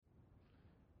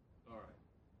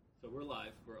So we're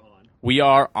live. We're on. We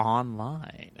are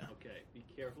online. Okay. Be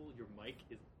careful. Your mic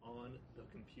is on the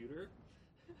computer.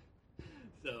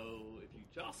 So if you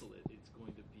jostle it, it's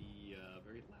going to be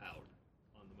very loud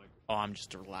on the microphone. Oh, I'm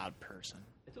just a loud person.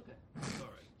 It's okay. It's all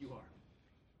right. You are.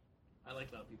 I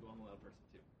like loud people. I'm a loud person,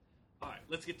 too. All right.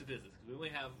 Let's get to business, because we only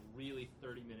have really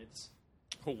 30 minutes.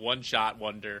 One shot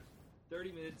wonder.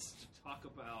 30 minutes to talk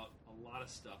about a lot of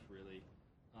stuff, really.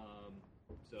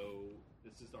 So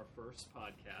this is our first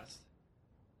podcast,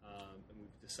 and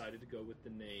we've decided to go with the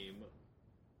name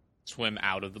Swim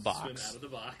Out of the Box. Swim Out of the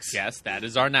Box. Yes, that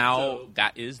is our now. So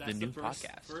that is the that's new first,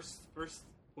 podcast. First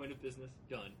point of business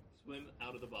done. Swim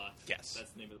Out of the Box. Yes.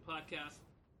 That's the name of the podcast.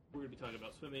 We're going to be talking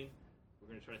about swimming. We're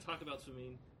going to try to talk about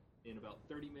swimming in about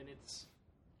 30 minutes.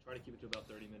 Try to keep it to about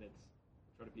 30 minutes.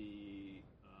 Try to be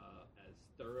as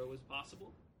thorough as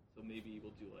possible. So maybe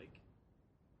we'll do like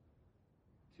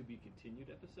to be continued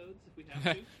episodes if we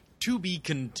have to. To be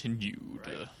continued.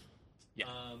 Right. Yeah.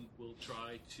 We'll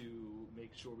try to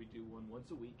make sure we do one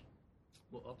once a week.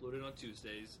 We'll upload it on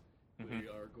Tuesdays. Mm-hmm. We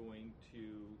are going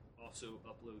to also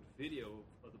upload video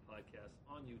of the podcast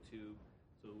on YouTube,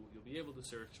 so you'll be able to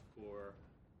search for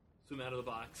Swim Out of the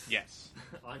Box Yes.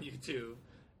 on YouTube,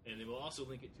 and then we'll also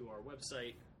link it to our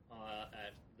website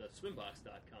at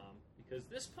theswimbox.com, because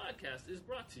this podcast is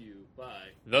brought to you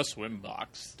by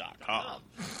Theswimbox.com.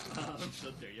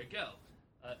 So there you go.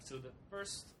 So the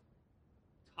first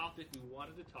topic we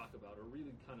wanted to talk about, or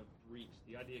really kind of breach,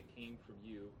 the idea came from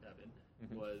you, Evan,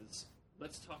 Mm-hmm. was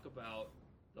let's talk about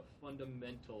the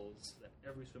fundamentals that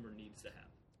every swimmer needs to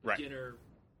have. Right. Beginner,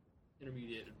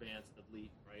 intermediate, advanced, elite,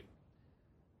 right?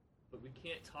 But we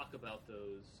can't talk about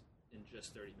those in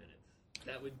just 30 minutes.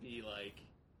 That would be like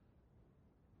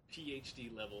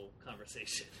PhD level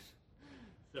conversation.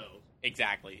 So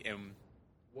Exactly. And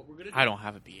what we're gonna do, I don't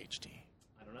have a PhD.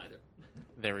 I don't either.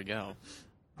 There we go.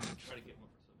 I'm gonna try to get one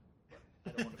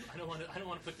for swimming, but I don't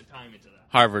want to put the time into that.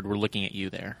 Harvard, we're looking at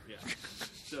you there. Yeah.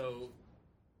 So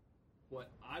what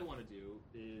I want to do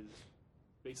is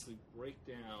basically break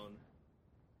down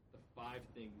the 5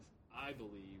 things I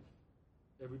believe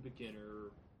every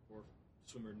beginner or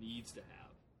swimmer needs to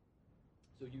have.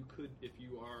 So you could, if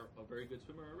you are a very good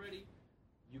swimmer already,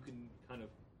 you can kind of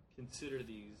consider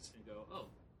these and go, oh,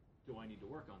 do I need to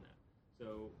work on that?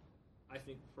 So I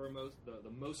think for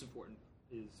the most important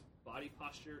is body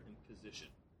posture and position,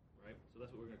 right? So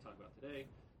that's what we're going to talk about today.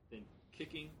 Then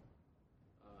kicking,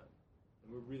 and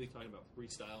we're really talking about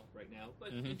freestyle right now, but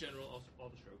in general, also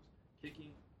all the strokes. Kicking,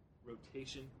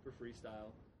 rotation for freestyle.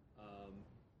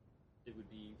 It would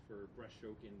be for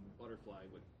breaststroke and butterfly,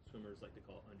 what swimmers like to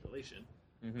call undulation.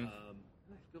 Mm-hmm.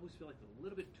 I always feel like it's a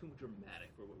little bit too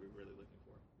dramatic for what we're really looking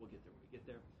for. We'll get there when we get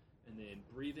there. And then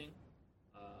breathing.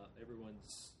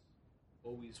 Everyone's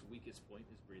always weakest point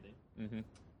is breathing. Mm-hmm.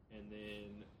 And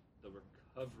then the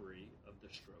recovery of the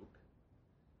stroke.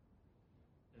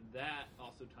 And that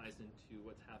also ties into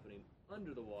what's happening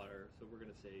under the water. So we're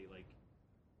going to say, like,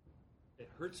 it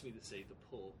hurts me to say the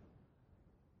pull,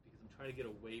 because I'm trying to get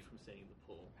away from saying the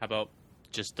pull. How about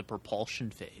just the propulsion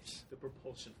phase? The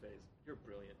propulsion phase. You're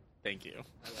brilliant. Thank you.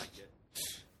 I like it.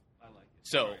 I like it.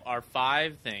 So, All right. our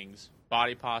 5 things: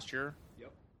 body posture,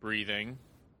 Yep. breathing.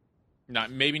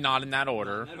 Maybe not in that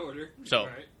order. In that order. So, All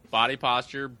right. body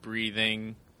posture,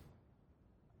 breathing,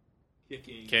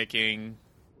 Kicking.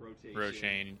 rotation,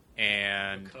 Rotation.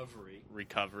 and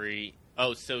recovery.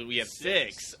 Oh, so we have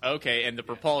 6. Okay, and the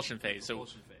propulsion phase.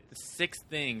 Propulsion So, phase. the 6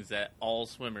 things that all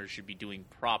swimmers should be doing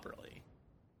properly.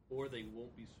 Or they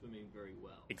won't be swimming very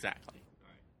well. Exactly. All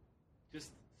right.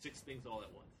 Just 6 things all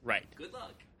at once. Right. Good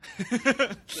luck.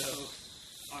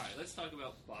 So, all right, let's talk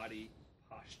about body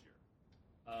posture.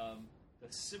 The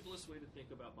simplest way to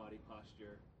think about body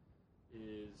posture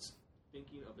is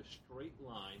thinking of a straight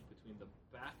line between the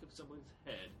back of someone's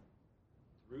head,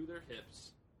 through their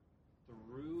hips,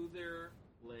 through their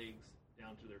legs,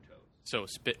 down to their toes. So,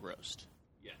 spit roast.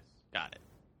 Yes. Got it.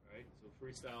 All right. So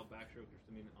freestyle backstroke, you're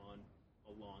swimming on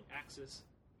a long axis.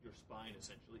 Your spine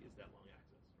essentially is that long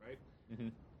axis, right? Mm-hmm.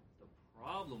 The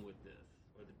problem with this,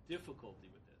 or the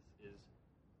difficulty with this, is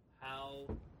how,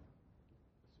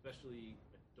 especially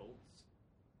adults,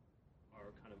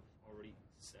 are kind of already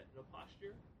set in a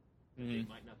posture that they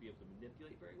might not be able to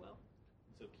manipulate very well.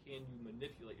 And so can you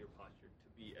manipulate your posture to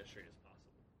be as straight as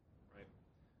possible, right?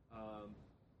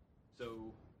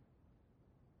 So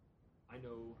I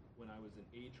know when I was an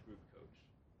age group coach,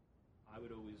 I would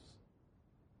always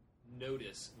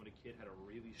notice when a kid had a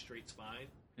really straight spine,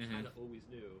 kind of always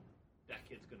knew that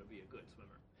kid's going to be a good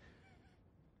swimmer.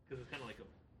 Because it's kind of like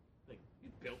you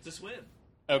built to swim.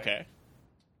 Okay.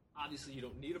 Obviously, you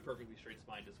don't need a perfectly straight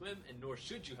spine to swim, and nor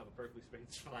should you have a perfectly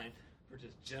straight spine for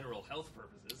just general health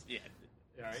purposes. Yeah.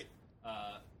 All right.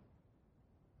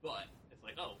 But it's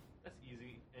like, oh, that's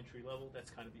easy entry level.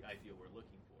 That's kind of the idea we're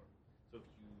looking for. So if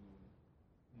you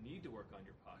need to work on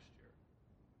your posture,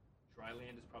 dry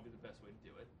land is probably the best way to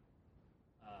do it.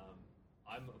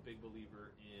 I'm a big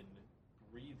believer in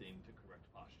breathing to correct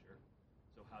posture.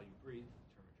 So how you breathe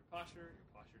determines your posture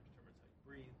determines how you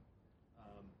breathe.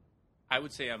 I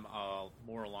would say I'm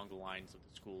more along the lines of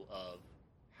the school of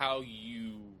how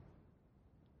you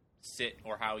sit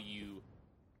or how you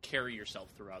carry yourself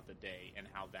throughout the day, and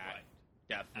how that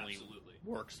definitely Absolutely.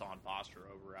 works on posture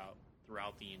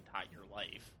throughout the entire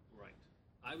life. Right.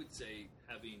 I would say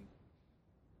having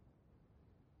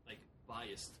like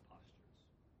biased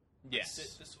postures. Yes. I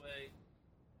sit this way.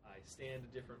 I stand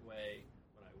a different way.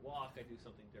 When I walk, I do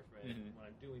something different. Mhm. When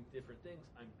I'm doing different things,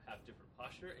 I have different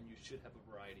posture, and you should have a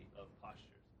variety of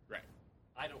postures. Right.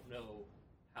 I don't know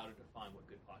how to define what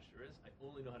good posture is. I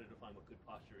only know how to define what good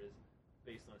posture is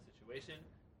based on a situation.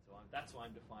 So that's why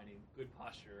I'm defining good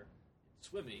posture in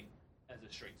swimming as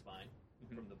a straight spine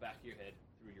from the back of your head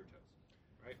through your toes.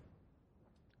 Right?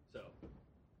 So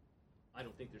I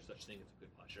don't think there's such thing as a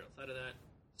good posture outside of that.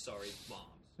 Sorry,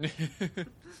 moms.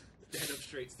 Stand up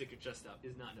straight, stick your chest out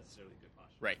is not necessarily good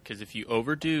posture. Right, because if you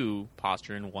overdo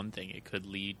posture in one thing, it could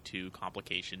lead to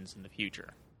complications in the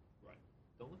future. Right.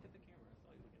 Don't look at the camera. I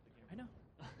saw you look at the camera. I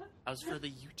know. I was for the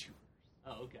YouTubers.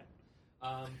 Oh, okay.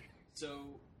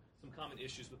 So, some common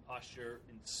issues with posture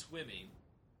in swimming,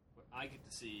 what I get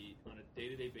to see on a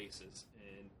day-to-day basis,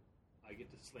 and I get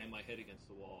to slam my head against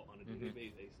the wall on a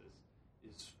day-to-day basis,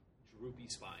 is droopy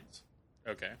spines.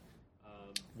 Okay.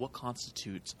 What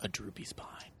constitutes a droopy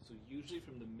spine? So usually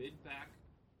from the mid-back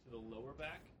to the lower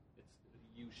back, it's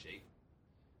a U shape.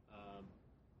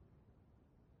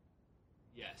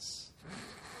 Yes.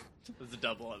 It's a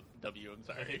double W, I'm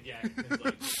sorry. Yeah, it's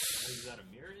like, is that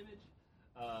a mirror image?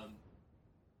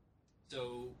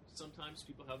 So sometimes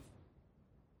people have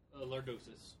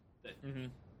lordosis that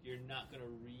you're not going to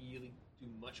really do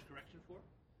much correction for,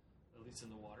 at least in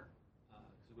the water.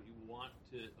 So what you want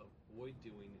to avoid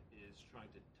doing is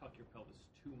trying to tuck your pelvis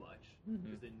too much,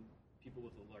 because then people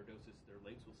with a lordosis, their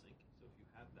legs will sink. So if you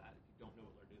have that, if you don't know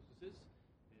what lordosis is,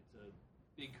 it's a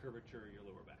big curvature of your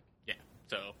lower back. Yeah,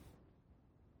 so...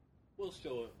 We'll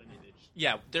show an image.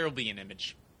 Yeah, there will be an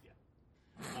image.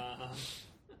 Yeah.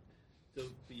 So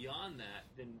beyond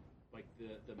that, then like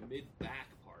the mid-back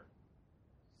part,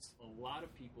 a lot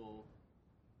of people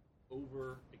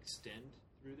overextend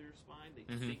through their spine. They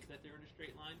think that they're in a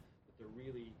straight line, but they're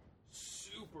really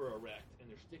super erect, and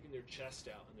they're sticking their chest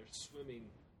out, and they're swimming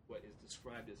what is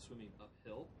described as swimming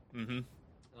uphill,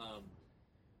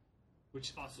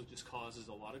 which also just causes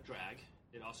a lot of drag.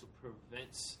 It also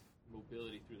prevents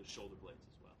mobility through the shoulder blades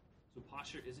as well. So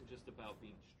posture isn't just about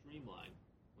being streamlined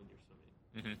when you're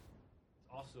swimming.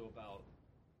 It's also about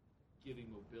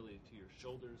giving mobility to your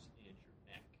shoulders and your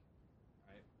neck.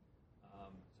 Right?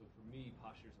 So for me,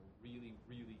 posture is a really,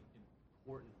 really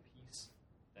important piece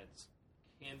that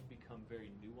can become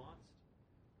very nuanced.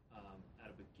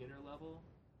 At a beginner level,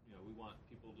 we want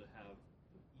people to have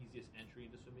the easiest entry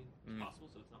into swimming as possible.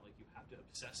 So it's not like you have to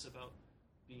obsess about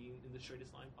being in the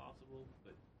straightest line possible.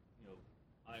 But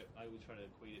I would try to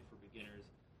equate it for beginners.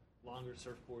 Longer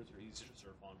surfboards are easier to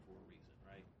surf on for a reason,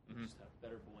 right? You just have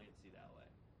better buoyancy that way.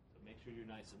 So make sure you're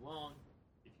nice and long.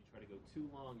 If you try to go too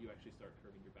long, you actually start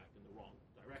curving your back in the wrong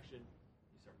direction.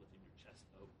 You start lifting your chest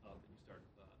up and you start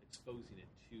exposing it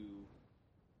to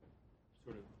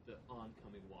sort of the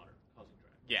oncoming water, causing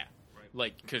drag. Yeah, right.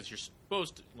 Like, because you're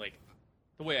supposed to, like,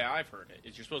 the way I've heard it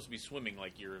is you're supposed to be swimming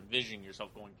like you're envisioning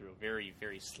yourself going through a very,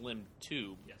 very slim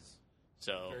tube. Yes.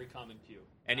 So very common cue.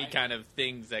 Any kind of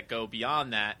things that go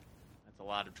beyond that, that's a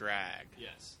lot of drag.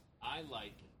 Yes. I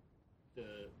like to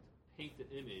paint the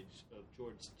image of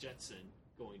George Jetson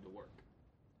going to work.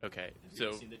 Okay. Have you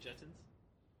ever seen the Jetsons?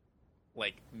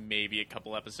 Like maybe a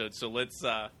couple episodes. So let's.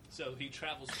 So he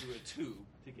travels through a tube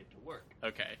to get to work.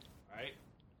 Okay. All right.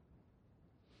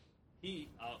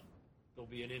 There'll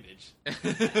be an image.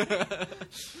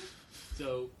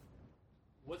 So,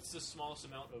 what's the smallest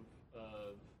amount of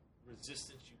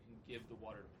resistance you can give the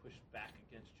water to push back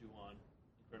against you on?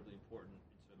 Incredibly important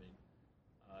in swimming.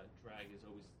 Drag is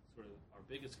always sort of our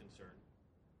biggest concern.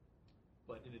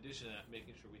 But in addition to that,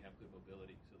 making sure we have good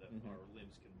mobility so that our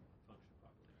limbs can function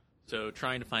properly. So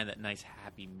trying to find that nice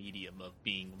happy medium of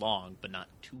being long but not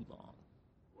too long.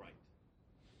 Right.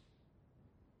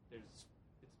 It's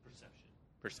perception.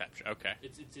 Perception. Okay.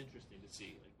 It's interesting to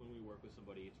see. Like when we work with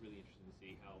somebody, it's really interesting to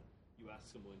see how you ask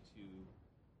someone to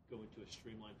go into a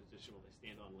streamlined position while they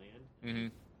stand on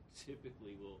land,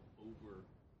 typically will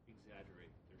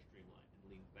over-exaggerate their streamline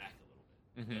and lean back a little bit.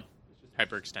 Mm-hmm. So it's just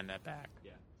Hyperextend that back.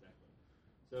 Yeah, exactly.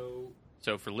 So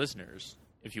So for listeners,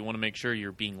 if you want to make sure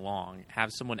you're being long,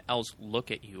 have someone else look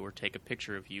at you or take a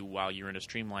picture of you while you're in a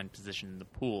streamlined position in the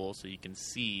pool so you can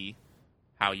see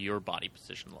how your body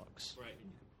position looks. right, and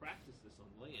you can practice this on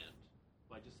land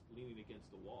by just leaning against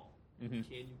the wall. Mhm.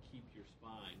 Can you keep your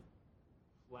spine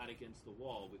flat against the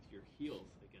wall with your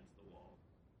heels against the wall?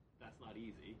 That's not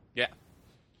easy. Yeah.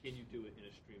 Can you do it in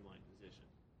a streamlined position?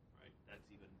 Right, that's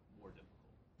even more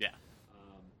difficult. Yeah.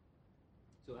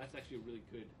 So that's actually a really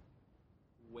good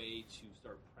way to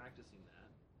start practicing that.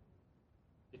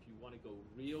 If you want to go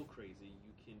real crazy,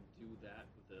 you can do that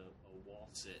with a wall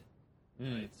sit,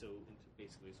 right? So into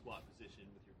basically a squat position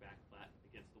with your back flat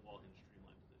against the wall in a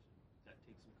streamlined position. That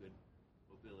takes some good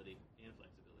mobility and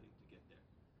flexibility to get there.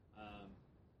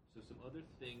 So some other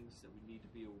things that we need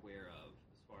to be aware of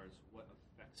as far as what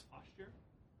affects posture.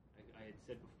 I had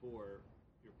said before,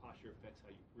 your posture affects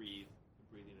how you breathe, and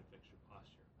breathing affects your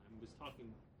posture. I was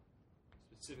talking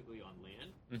specifically on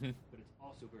land, but it's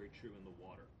also very true in the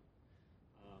water.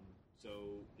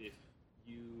 So if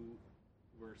you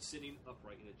were sitting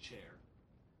upright in a chair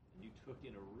and you took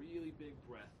in a really big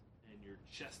breath and your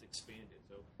chest expanded,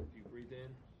 so if you breathe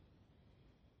in,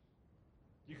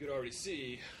 you could already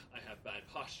see I have bad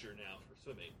posture now for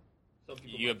swimming. Some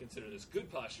people might consider this good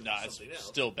posture for something else. It's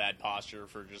still bad posture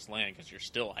for just landing because you're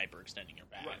still hyperextending your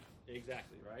back. Right,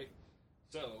 exactly, right?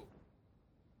 So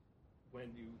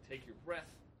when you take your breath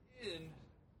in,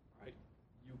 right,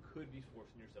 you could be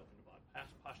forcing yourself into bad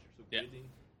posture. So breathing,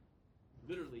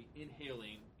 literally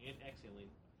inhaling and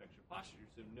exhaling affects your posture.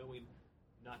 So knowing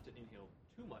not to inhale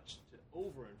too much to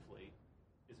overinflate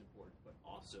is important, but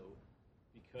also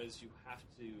because you have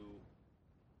to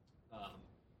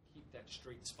keep that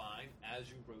straight spine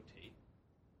as you rotate.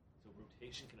 So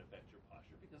rotation can affect your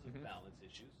posture because of balance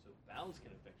issues. So balance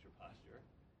can affect your posture.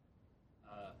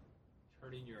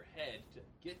 Turning your head to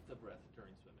get the breath during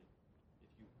swimming.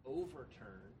 If you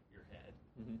overturn your head,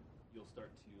 you'll start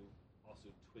to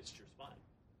also twist your spine,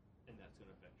 and that's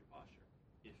going to affect your posture.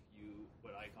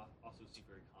 What I also see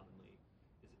very commonly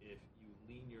is if you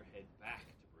lean your head back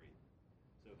to breathe.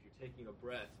 So if you're taking a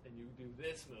breath and you do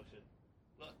this motion,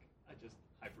 look, I just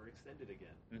hyperextended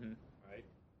again, right?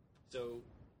 So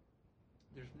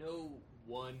there's no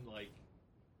one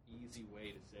easy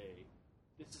way to say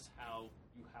this is how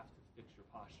you have to fix your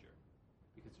posture,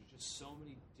 because there's just so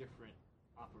many different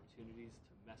opportunities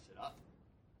to mess it up.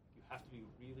 You have to be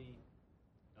really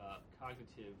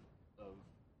cognitive of,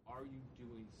 are you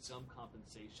doing some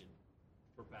compensation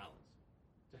for balance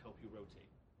to help you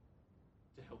rotate,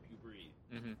 to help you breathe,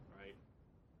 right?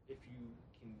 If you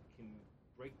can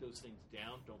break those things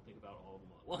down, don't think about all of them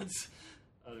all at once,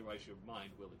 otherwise your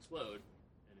mind will explode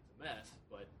and it's a mess.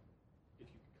 But if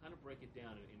you can kind of break it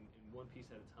down in one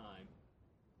piece at a time,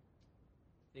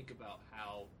 think about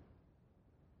how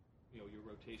your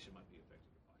rotation might be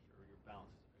affecting your posture, or your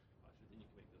balance is affecting your posture. Then you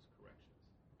can make those corrections.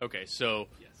 Okay, so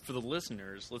for the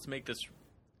listeners, let's make this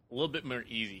a little bit more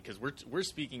easy, because we're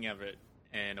speaking of it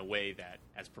in a way that,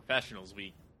 as professionals,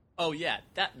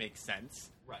 that makes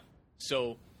sense. Right.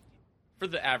 So, for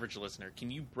the average listener,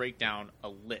 can you break down a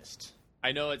list?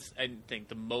 I know I think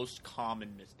the most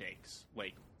common mistakes,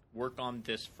 like work on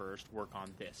this first, work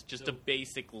on this, just a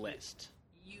basic list.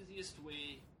 The easiest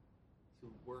way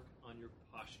to work on your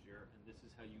posture, and this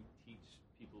is how you teach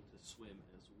people to swim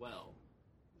as well,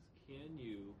 is can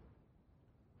you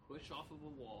push off of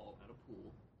a wall at a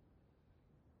pool,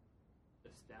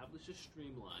 establish a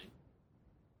streamline,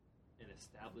 and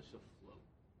establish a float,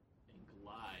 and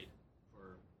glide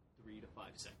for 3 to 5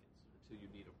 seconds until you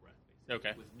need a breath,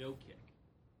 basically, with no kick.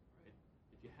 Right?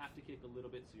 If you have to kick a little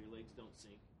bit so your legs don't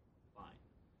sink, fine.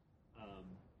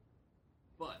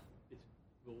 But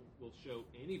we'll show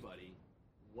anybody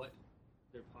what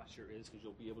their posture is, because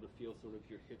you'll be able to feel sort of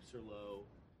your hips are low.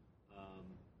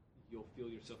 You'll feel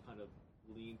yourself kind of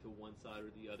lean to one side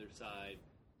or the other side,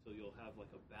 so you'll have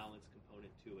like a balance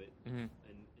component to it, and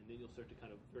then you'll start to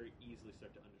kind of very easily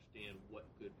start to understand what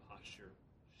good posture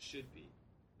should be.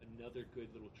 Another good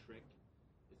little trick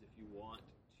is if you want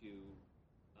to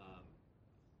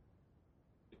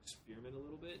experiment a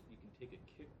little bit, you can take a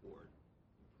kickboard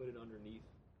and put it underneath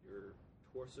your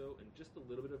torso and just a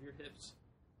little bit of your hips,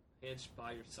 hands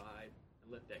by your side,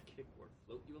 and let that kickboard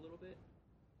float you a little bit,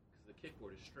 because the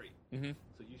kickboard is straight.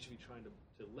 So you should be trying to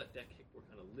let that kickboard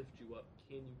kind of lift you up.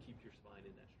 Can you keep your spine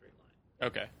in that straight line?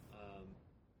 Okay.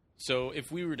 So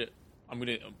if we were to,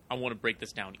 I want to break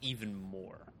this down even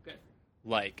more.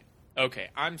 Okay.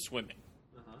 I'm swimming,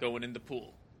 going in the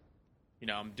pool.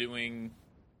 I'm doing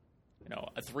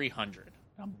a 300.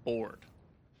 I'm bored.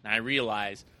 And I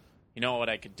realize, you know what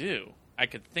I could do? I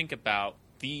could think about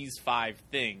these 5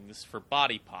 things for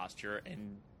body posture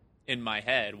and in my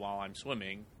head while I'm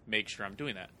swimming, make sure I'm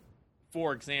doing that.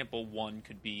 For example, one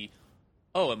could be,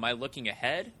 oh, am I looking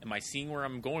ahead? Am I seeing where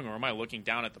I'm going? Or am I looking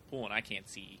down at the pool and I can't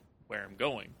see where I'm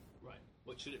going? Right.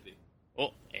 What should it be?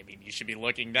 Well, I mean, you should be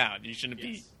looking down. You shouldn't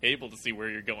be able to see where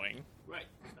you're going. Right.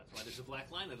 That's why there's a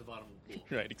black line at the bottom of the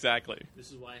pool. Right, exactly.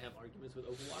 This is why I have arguments with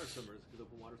open water swimmers, because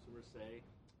open water swimmers say,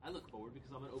 I look forward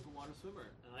because I'm an open water swimmer.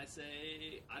 And I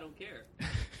say, I don't care.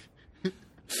 You're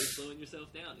slowing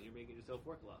yourself down, and you're making yourself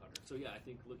work a lot harder. So, yeah, I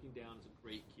think looking down is a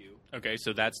great cue. Okay,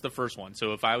 so that's the first one.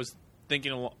 So if I was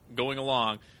thinking going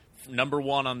along, number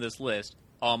 1 on this list,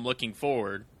 I'm looking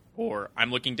forward, or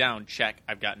I'm looking down, check,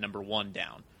 I've got number 1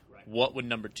 down. Right. What would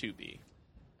number 2 be?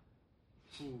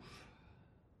 Oof.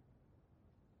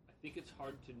 I think it's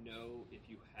hard to know if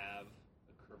you have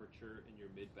a curvature in your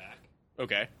mid-back.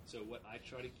 Okay. So what I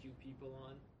try to cue people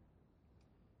on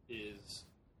is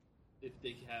if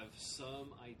they have some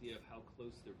idea of how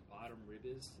close their bottom rib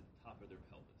is to the top of their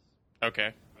pelvis. Okay.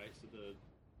 Right? So the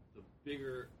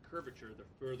bigger curvature, the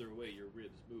further away your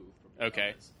ribs move from your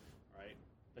pelvis. Right?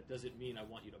 That doesn't mean I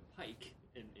want you to pike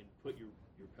and put your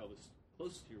pelvis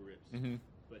close to your ribs. Mm-hmm.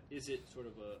 But is it sort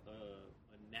of a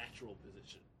natural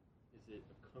position? Is it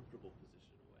a comfortable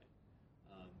position away?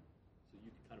 So you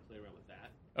can kind of play around with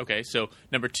that. Okay, so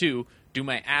number 2, do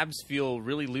my abs feel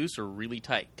really loose or really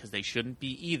tight? Because they shouldn't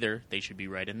be either. They should be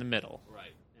right in the middle.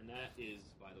 Right, and that is,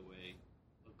 by the way,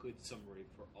 a good summary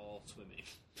for all swimming.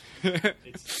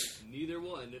 It's neither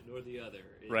one nor the other.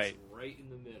 It's right in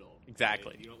the middle.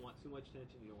 Exactly. Right? You don't want too much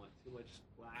tension. You don't want too much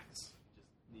lax. You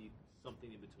just need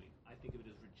something in between. I think of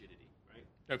it as rigidity, right?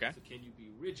 Okay. So can you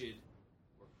be rigid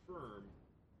or firm,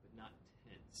 but not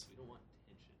tense? We don't want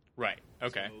tension. Right,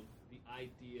 okay. So the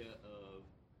idea of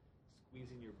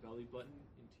squeezing your belly button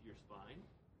into your spine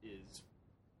is,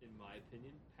 in my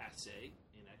opinion, passé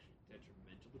and actually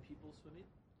detrimental to people swimming,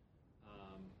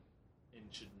 and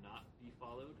should not be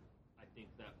followed. I think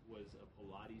that was a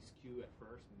Pilates cue at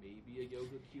first, maybe a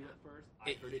yoga cue at first.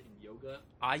 I heard it in yoga.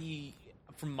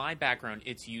 From my background,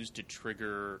 it's used to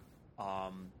trigger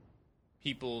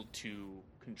people to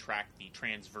contract the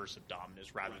transverse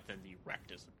abdominis rather than the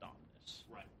rectus abdominis.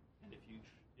 Right, and if you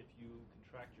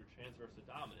contract your transverse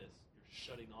abdominis, you're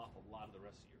shutting off a lot of the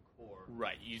rest of your core.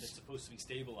 Right, it's supposed to be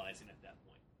stabilizing at that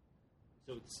point.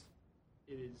 So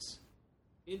it is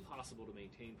impossible to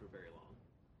maintain for very long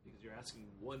because you're asking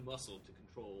one muscle to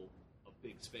control a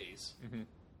big space. Mm-hmm.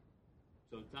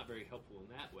 So it's not very helpful in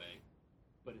that way,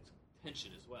 but it's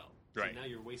tension as well. Right. So now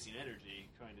you're wasting energy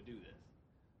trying to do this.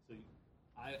 So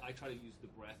I try to use the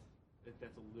breath.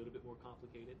 That's a little bit more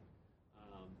complicated.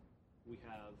 We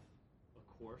have a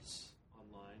course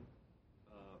online,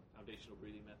 foundational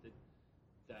breathing method,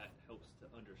 that helps to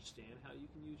understand how you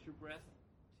can use your breath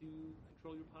to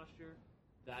control your posture.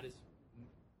 That is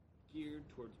geared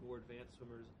towards more advanced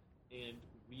swimmers and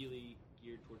really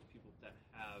geared towards people that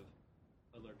have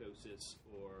a lordosis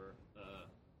or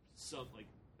some like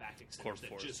back extension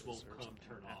that just won't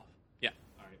turn off. Yeah.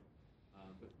 All right.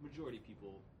 But majority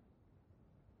people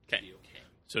be okay.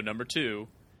 So number 2,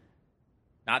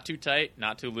 not too tight,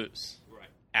 not too loose. Right.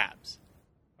 Abs.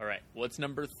 All right. What's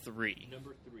number 3?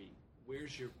 Number 3,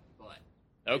 where's your butt?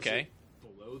 Okay. Is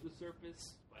it below the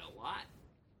surface by a lot?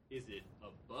 Is it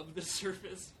above the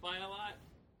surface by a lot?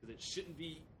 Because it shouldn't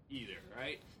be either,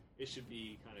 right? It should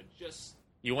be kind of just...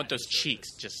 You want those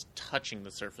cheeks just touching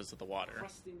the surface of the water.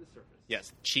 Crusting the surface.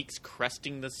 Yes, cheeks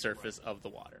cresting the surface of the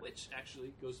water. Which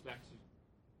actually goes back to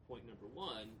point number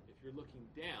 1. If you're looking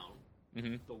down,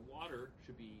 the water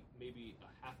should be maybe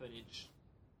a half an inch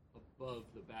above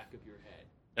the back of your head.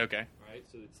 Okay. Right?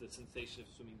 So it's the sensation of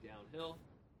swimming downhill.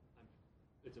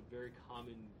 It's a very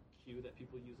common cue that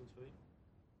people use in swimming.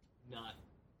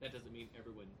 That doesn't mean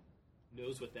everyone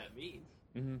knows what that means,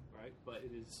 right? But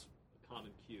it is a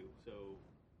common cue. So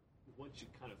once you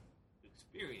kind of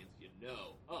experience, you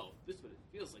know, oh, this is what it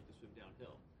feels like to swim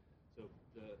downhill. So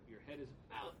your head is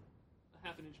about a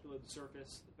half an inch below the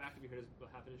surface. The back of your head is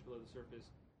about half an inch below the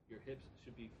surface. Your hips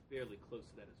should be fairly close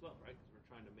to that as well, right? Because we're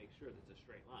trying to make sure that it's a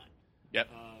straight line.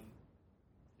 Yep.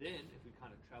 Then, if we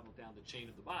kind of travel down the chain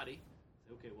of the body,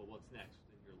 say, okay, well, what's next?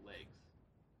 Then your legs.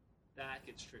 That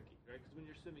gets tricky, right? Because when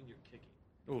you're swimming, you're kicking.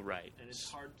 Oh, right. And it's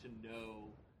hard to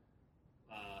know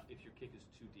if your kick is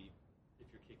too deep, if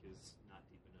your kick is not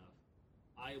deep enough.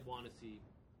 I want to see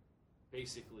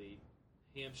basically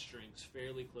hamstrings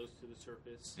fairly close to the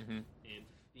surface and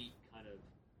feet kind of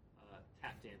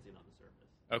tap dancing on the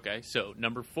surface. Okay, so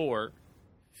number 4,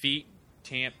 feet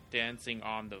tap dancing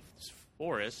on the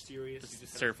forest, Serious? the You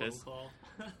just surface. Had a phone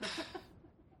call?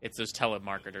 It's those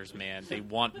telemarketers, man. They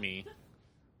want me.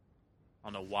 I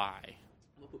don't know why. I'm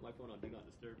gonna put my phone on Do Not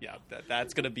Disturb. Yeah,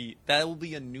 that will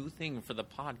be a new thing for the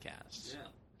podcast. Yeah.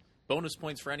 Bonus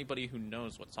points for anybody who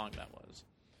knows what song that was.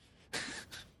 I'd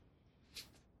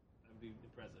be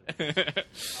impressive. All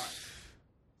right.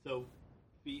 So,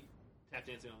 feet tap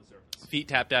dancing on the surface. Feet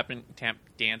tap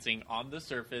dancing on the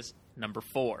surface. Number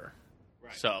 4.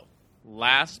 Right. So,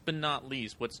 last but not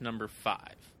least, what's number 5?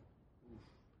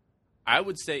 I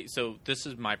would say, so this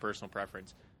is my personal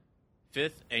preference.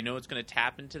 5th, I know it's going to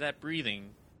tap into that breathing,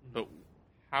 but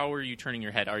how are you turning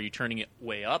your head? Are you turning it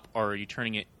way up, or are you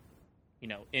turning it,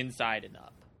 inside and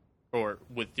up, or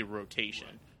with the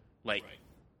rotation? Right.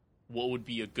 What would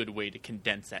be a good way to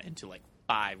condense that into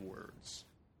 5 words?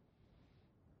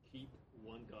 Keep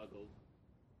one goggle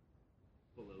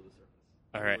below the surface.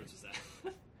 All How right. many words is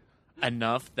that?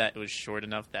 Enough that was short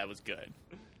enough that was good.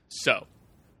 So,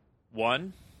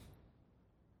 1,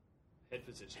 Head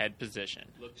position. position.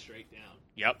 Look straight down.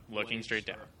 Yep, 1 looking inch straight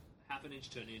or down. half an inch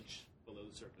to an inch below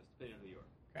the surface, depending on who you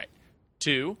are. Right.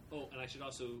 2, Oh, and I should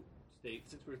also state,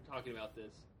 since we're talking about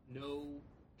this, no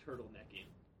turtlenecking.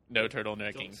 no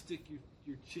turtlenecking. Don't stick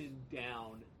your chin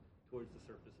down towards the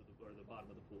surface of or the bottom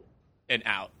of the pool. And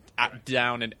out. Right.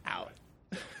 Down and out.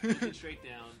 Right. So, looking straight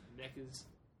down, neck is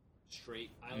straight.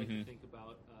 I like to think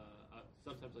about,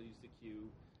 sometimes I'll use the cue,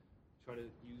 try to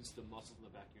use the muscles in the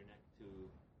back of your neck to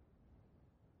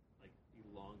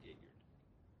elongate your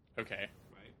neck. Okay.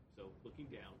 Right? So looking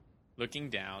down. Looking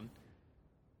down.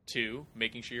 2,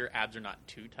 making sure your abs are not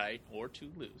too tight or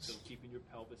too loose. So keeping your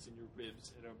pelvis and your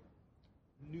ribs at a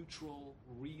neutral,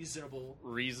 reasonable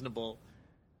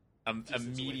a distance away from each other.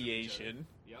 mediation.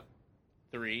 Yep.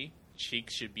 3,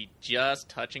 cheeks should be just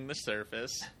touching the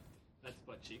surface. That's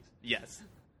butt cheeks. Yes.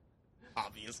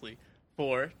 Obviously.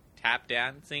 4, tap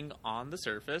dancing on the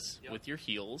surface with your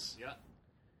heels. Yep.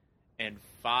 And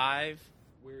 5,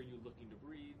 Where are you looking to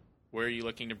breathe? where are you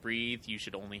looking to breathe? You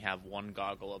should only have 1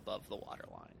 goggle above the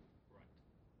waterline.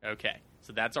 Right. Okay.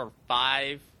 So that's our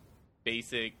 5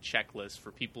 basic checklists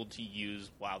for people to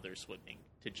use while they're swimming.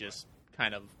 To just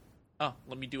kind of,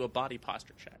 let me do a body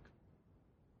posture check.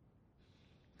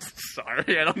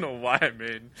 Sorry, I don't know why I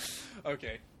made.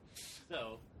 Okay.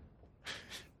 So,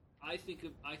 I think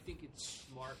it's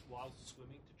smart while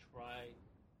swimming to try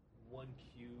one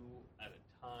cue at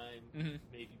a time,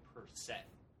 maybe per set.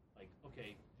 Like,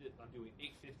 okay, I'm doing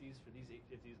 850s. For these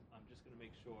 850s, I'm just going to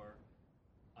make sure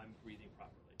I'm breathing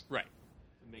properly. Right.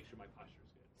 To make sure my posture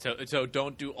is good. So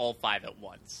don't do all 5 at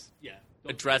once. Yeah.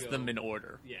 Address them in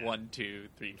order. Yeah. 1, 2,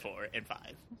 3, 4, and 5.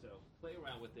 So play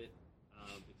around with it,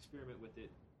 experiment with it.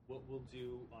 What we'll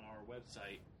do on our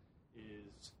website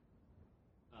is,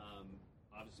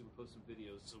 obviously we'll post some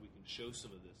videos so we can show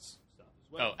some of this stuff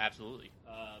as well. Oh, absolutely.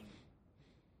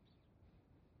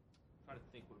 Try to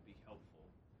think what would be helpful.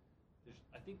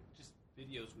 I think just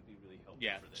videos would be really helpful.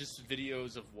 Yeah, for this. just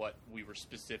videos of what we were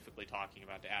specifically talking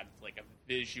about to add like a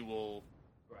visual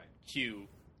cue.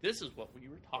 This is what we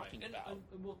were talking about.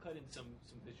 And we'll cut in some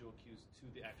visual cues to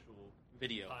the actual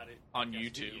video podcast on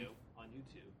YouTube. Video on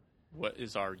YouTube. What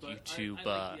is our But YouTube I like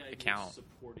the idea account? of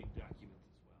supporting documents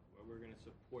as well, where we're going to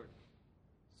support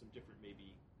some different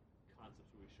maybe concepts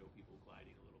where we show people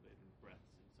gliding a little bit and breaths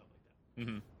and stuff like that.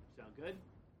 Mm-hmm. Sound good?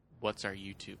 What's our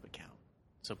YouTube account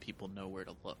so people know where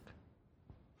to look?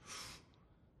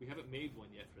 We haven't made one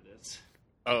yet for this,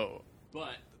 Oh,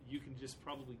 but you can just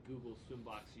probably Google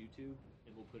Swimbox YouTube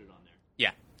and we'll put it on there.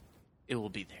 yeah, it will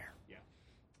be there. Yeah.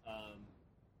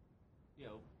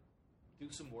 Do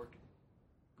some work.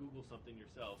 Google something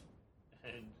yourself,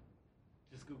 and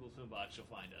just Google Swimbox. You'll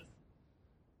find us.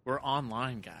 We're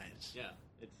online, guys. Yeah,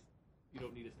 you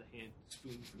don't need us to hand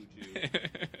spoon food you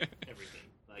everything.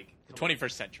 Like The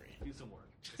 21st century. do some work.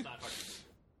 It's not hard to do.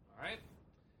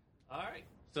 All right.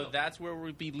 So that's where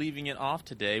we'll be leaving it off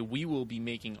today. We will be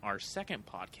making our second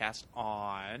podcast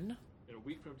on... in a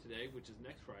week from today, which is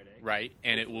next Friday. Right,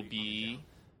 and it will Hopefully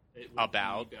be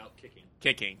about kicking.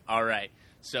 kicking. All right.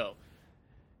 So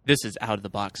this is Out of the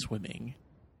Box Swimming,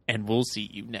 and we'll see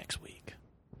you next week.